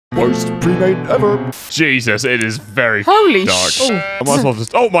Worst Premade Ever. Jesus, it is very Holy dark. shit. I might as well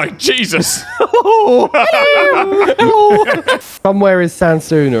just... Oh my Jesus! Somewhere is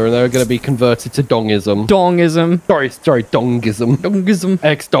Sansuna, and they're going to be converted to Dongism. Dongism. Sorry, Dongism. Dongism.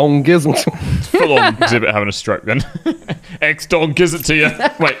 Ex-Dongism. Full on exhibit having a stroke then. X-Dong gives it to you.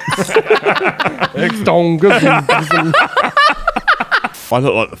 Wait. Ex-Dongism. I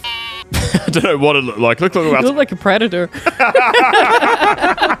look like the... I don't know what it looked like. Look You look like a predator.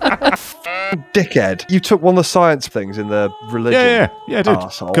 Dickhead. You took one of the science things in the religion. Yeah, I did.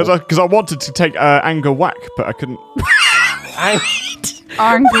 Arsehole. Because I wanted to take anger whack, but I couldn't.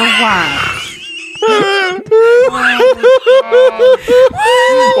 Anger whack.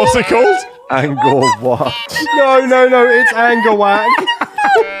 What's it called? Angle what? No, it's anger whack.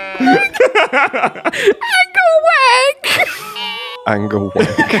 Anger whack. Angle wank.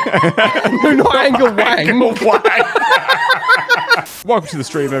 No, not anger wang. Welcome to the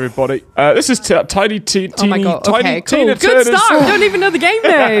stream, everybody. This is Tiny Oh my god. Okay, cool. Tina Good Turner's. start. Don't even know the game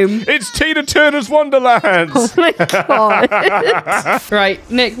name. It's Tina Turner's Wonderlands. Oh my god. Right,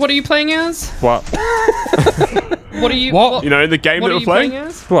 Nick, what are you playing as? What? What are you... You know, in the game What that are we're you playing?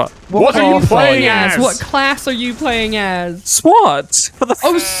 as? What are you playing as? What class are you playing as? SWAT for the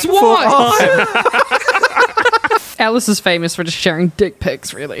Oh, SWAT! Ellis is famous for just sharing dick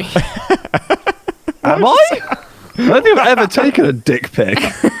pics, really. Am I? I don't think I've ever taken a dick pic.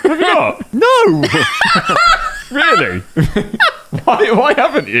 Have you not? No! Really? Why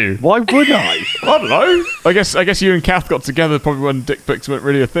haven't you? Why would I? I don't know. I guess you and Kath got together probably when dick pics weren't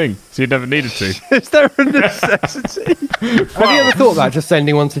really a thing, so you never needed to. Is there a necessity? Have you ever thought about just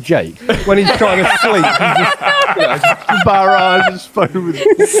sending one to Jake when he's trying to sleep? Just barrage his phone with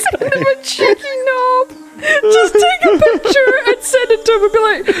Son of a cheeky knob. Just take a picture and send it to him and be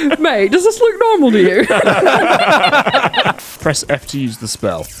like, mate, does this look normal to you? Press F to use the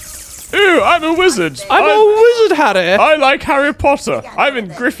spell. Ooh, I'm a wizard. I'm a wizard, Harry. I like Harry Potter. I'm in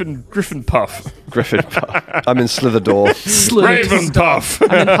Griffin Puff. Griffin Puff. I'm in Slitherdoor. Raven Puff.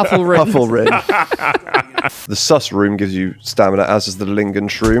 I'm in Hufflepuff. Hufflerin. The sus room gives you stamina, as does the Lingen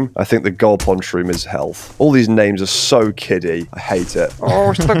shroom. I think the Golpon shroom is health. All these names are so kiddie. I hate it. Oh,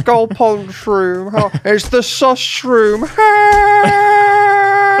 it's the Golpon shroom. Oh, it's the sus shroom.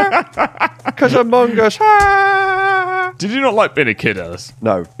 Because Among Us. Did you not like being a kid, Ellis?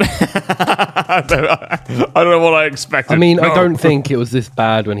 No. I don't know what I expected. I mean, No. I don't think it was this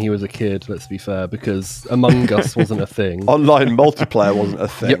bad when he was a kid, let's be fair, because Among Us wasn't a thing. Online multiplayer wasn't a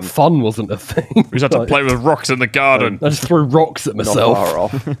thing. Yet fun wasn't a thing. We just had to play with rocks in the garden. I just threw rocks at Not myself. far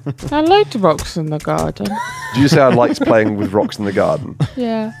off. I liked rocks in the garden. Do you say I liked playing with rocks in the garden?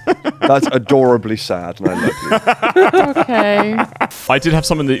 Yeah. That's adorably sad, and I love you. Okay. I did have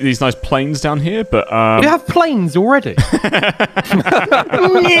some of these nice planes down here, but You have planes already.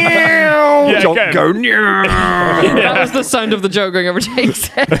 yeah, Don't again. go. That was the sound of the joke going over Jake's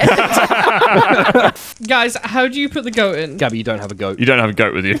head. Guys, how do you put the goat in? Gabby, you don't have a goat. You don't have a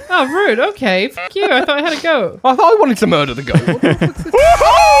goat with you. Oh, rude. Okay. Fuck you. I thought I had a goat. I thought I wanted to murder the goat.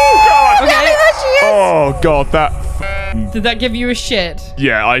 Okay. Oh god, that. Did that give you a shit?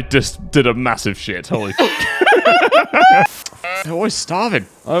 Yeah, I just did a massive shit. Holy. They're always starving.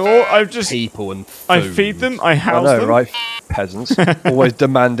 I just. People and food. I feed them. I I house know, them. right? Peasants. Always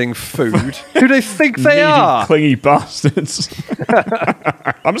demanding food. Who do they think they Needy, are? clingy bastards.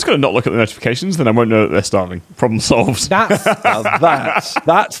 I'm just going to not look at the notifications, then I won't know that they're starving. Problem solved. That's Now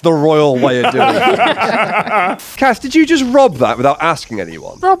that's the royal way of doing it. Cass, did you just rob that without asking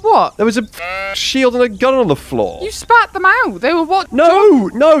anyone? Rob, what? There was a skill and a gun on the floor. You spat them out. They were what? No,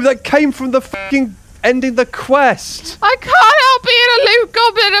 that came from the fucking ending the quest. I can't help being a loot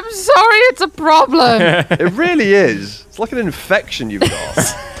goblin. I'm sorry. It's a problem. It really is. It's like an infection you've got.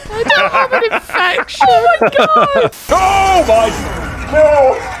 I don't have an infection. Oh my god. Oh my.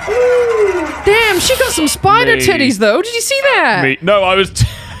 Damn, she got some spider Me. titties though. Did you see that? Me. No, I was.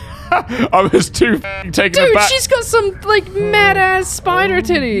 I was too taken Dude, aback. she's got some like mad ass spider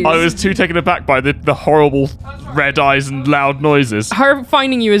titties. I was too taken aback by the horrible red eyes and loud noises. Her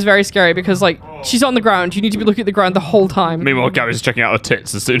finding you is very scary because like she's on the ground. You need to be looking at the ground the whole time. Meanwhile, Gary's checking out her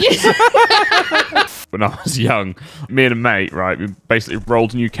tits as soon as. When I was young, me and a mate, right, we basically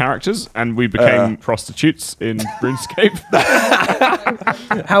rolled new characters and we became prostitutes in RuneScape.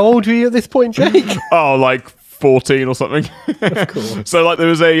 how old were you at this point, Jake? Oh, like 14 or something. That's cool. So like there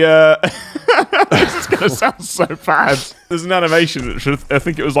was a this is gonna sound so bad. There's an animation that should, I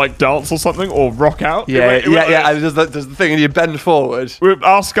think it was like dance or something or rock out. Yeah. It went- And there's the thing, and you bend forward. we would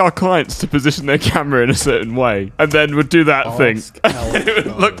ask our clients to position their camera in a certain way and then would do that thing. It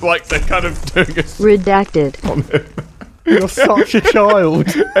would look like they're kind of doing a Redacted. on it. You're such a child.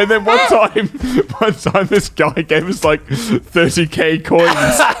 And then one time this guy gave us like 30k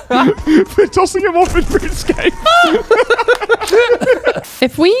coins for tossing him off in RuneScape.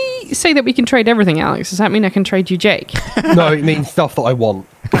 If we say that we can trade everything, Alex, does that mean I can trade you Jake? No, it means stuff that I want.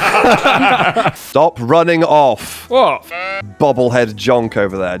 Stop running off. What? Bobblehead Jonk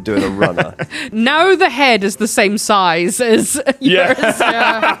over there doing a runner. Now the head is the same size as yours.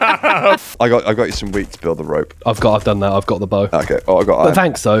 Yeah. I got you some wheat to build the rope. I've done that. I've got the bow. Okay. Oh, I got But iron.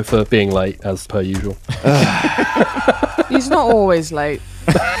 thanks, though, for being late, as per usual. He's not always late.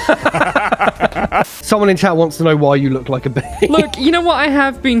 Someone in chat wants to know why you look like a bee. Look, you know what I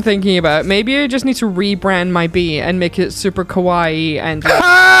have been thinking about? Maybe I just need to rebrand my bee and make it super kawaii and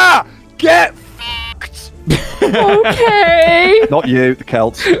like, Get okay. Not you, the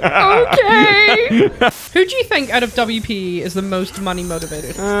Celts. Okay. Who do you think out of WPE is the most money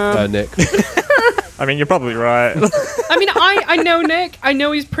motivated? Nick. I mean, you're probably right. I mean, I know Nick. I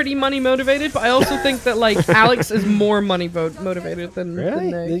know he's pretty money motivated, but I also think that like Alex is more money motivated than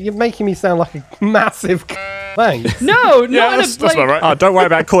Nick. You're making me sound like a massive thanks. No, Yeah, not that's about right. Oh, don't worry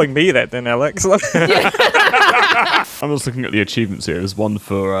about calling me that then, Alex. I'm just looking at the achievements here. There's one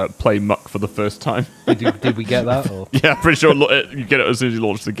for play Muck for the first time. Did we get that? Or? Yeah, I'm pretty sure you get it as soon as you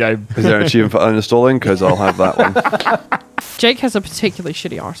launch the game. Is there an achievement for uninstalling? Because I'll have that one. Jake has a particularly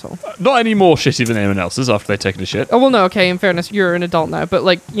shitty arsehole. Not any more shitty than anyone else's after they've taken a shit. Oh, well, no, okay, in fairness, you're an adult now, but,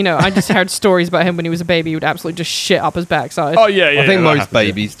 like, you know, I just heard stories about him when he was a baby. He would absolutely just shit up his backside. Oh, yeah. I think that most happens,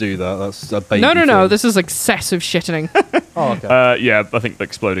 babies do that. That's a baby No, thing. this is excessive shitting. Oh, okay. yeah, I think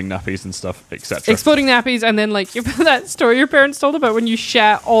exploding nappies and stuff, etc. Exploding nappies, and then, like, that story your parents told about when you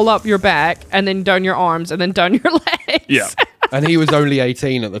shat all up your back, and then down your arms, and then down your legs. Yeah. And he was only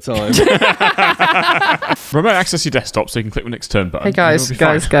 18 at the time. Remote access your desktop so you can click the next turn button. Hey, guys. It's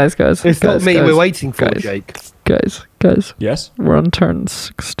not me we're waiting for, guys. Jake. Guys. Yes? We're on turn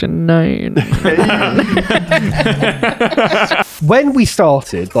 69. When we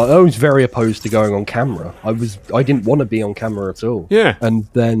started, like, I was very opposed to going on camera. I didn't want to be on camera at all. Yeah. And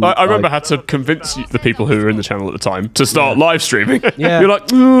then I remember I had to convince the people who were in the channel at the time to start live streaming. Yeah. You're like,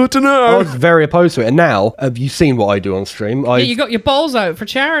 oh, I don't I know. was very opposed to it. And now, have you seen what I do on stream? Yeah, you got your balls out for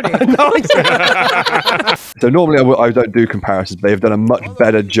charity. So normally I don't do comparisons, but they've done a much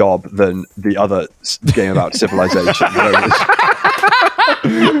better job than the other game about civilization.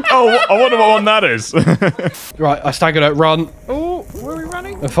 Oh, I wonder what one that is. Right, I staggered out, run. Oh, where are we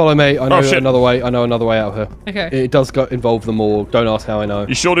running? And follow me. I know Oh, shit. another way. I know another way out here. Okay. It does involve the morgue. Don't ask how I know.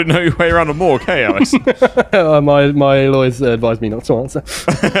 You sure didn't know your way around a morgue, hey, Alice? My lawyers advised me not to answer.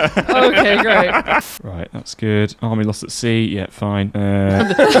 Okay, great. Right, that's good. Army lost at sea. Yeah, fine.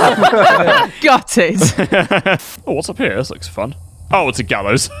 Got it. Oh, what's up here? This looks fun. Oh, it's a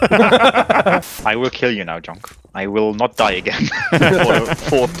gallows. I will kill you now, Junk. I will not die again for a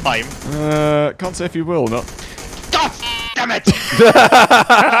fourth time. Can't say if you will or not. God damn it!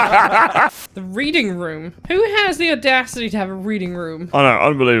 The reading room. Who has the audacity to have a reading room? I know,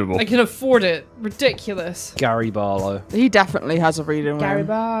 unbelievable. I can afford it. Ridiculous. Gary Barlow. He definitely has a reading room.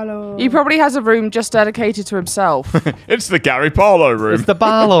 Barlow. He probably has a room just dedicated to himself. It's the Gary Barlow room. It's the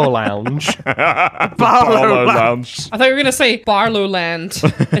Barlow Lounge. Barlow Lounge. I thought you were going to say Barlow Land.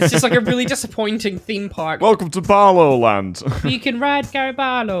 It's just like a really disappointing theme park. Welcome to Barlow Land. You can ride Gary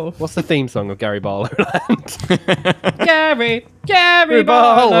Barlow. What's the theme song of Gary Barlow Land? Gary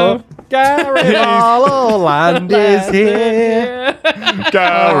Barlow. Gary Barlow Land is here.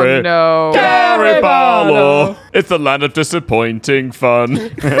 Gary. Oh, no. Gary Barlow. It's the land of disappointing fun.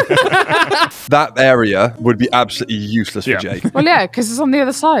 That area would be absolutely useless for Yeah. Jake. Well, yeah, because it's on the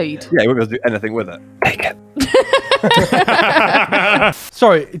other side. Yeah, he wouldn't be able to do anything with it. Take it.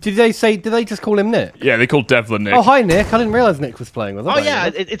 Sorry, did they just call him Nick? Yeah, they called Devlin Nick. Oh, hi, Nick. I didn't realise Nick was playing with us. Oh yeah,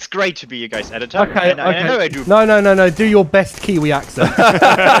 it's great to be you guys' editor. Okay, and I know I do. No. Do your best Kiwi accent.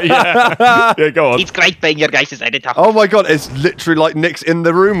 Yeah, go on. It's great being your guys' editor. Oh my god, it's literally like Nick's in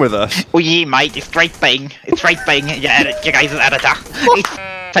the room with us. Oh yeah, mate, it's great being your guys' editor. It's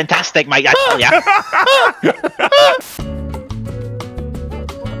fantastic, mate. I tell ya.